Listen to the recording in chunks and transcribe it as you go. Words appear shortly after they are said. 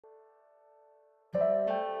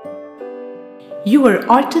Your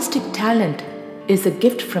artistic talent is a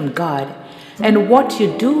gift from God, and what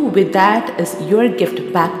you do with that is your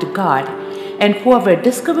gift back to God. And whoever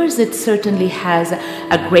discovers it certainly has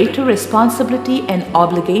a greater responsibility and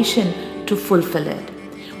obligation to fulfill it.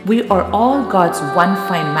 We are all God's one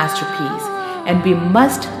fine masterpiece, and we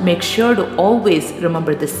must make sure to always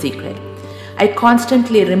remember this secret. I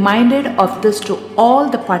constantly reminded of this to all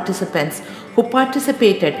the participants who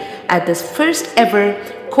participated at this first ever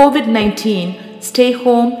COVID-19 stay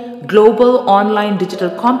home global online digital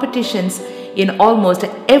competitions. In almost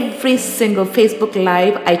every single Facebook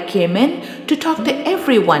Live, I came in to talk to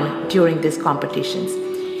everyone during these competitions.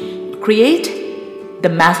 Create the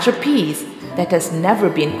masterpiece that has never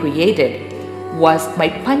been created was my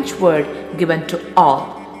punch word given to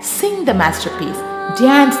all. Sing the masterpiece,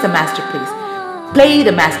 dance the masterpiece, play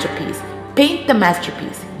the masterpiece, paint the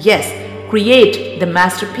masterpiece. Yes, create the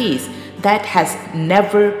masterpiece that has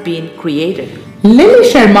never been created. LILY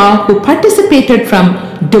Sharma, who participated from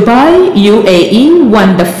Dubai UAE,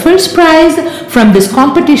 won the first prize from these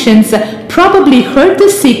competitions, probably heard the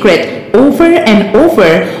secret over and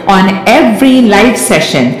over on every live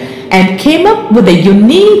session and came up with a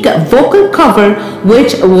unique vocal cover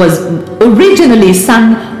which was originally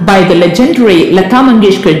sung by the legendary Lata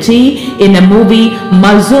Mangeshkar ji in a movie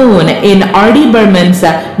Mazoon in R.D. Burman's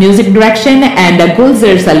music direction, and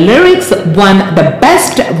Gulzar's lyrics won the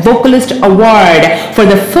Best Vocalist Award for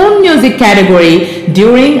the film music category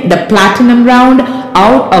during the Platinum round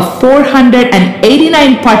out of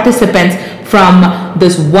 489 participants from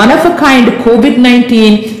this one-of-a-kind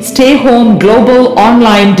COVID-19 stay-home global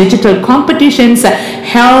online digital competitions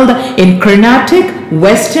held in Carnatic,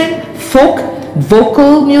 Western, folk,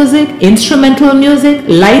 vocal music, instrumental music,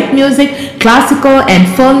 light music, classical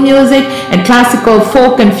and film music, and classical,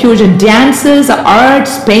 folk and fusion dances,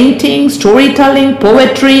 arts, painting, storytelling,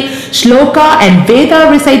 poetry, shloka and Veda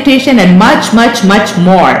recitation, and much, much, much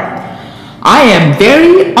more. I am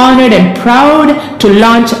very honored and proud to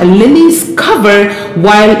launch LILY's cover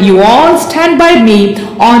while you all stand by me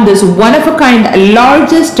on this one-of-a-kind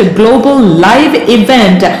largest global live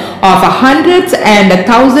event of hundreds and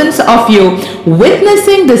thousands of you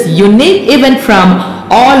witnessing this unique event from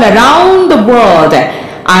all around the world.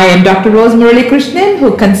 I am Dr. Muralikrishnan,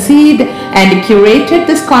 who conceived and curated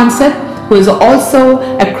this concept, who is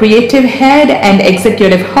also a creative head and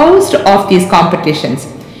executive host of these competitions.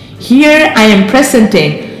 Here I am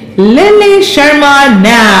presenting LILY Sharma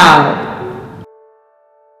now.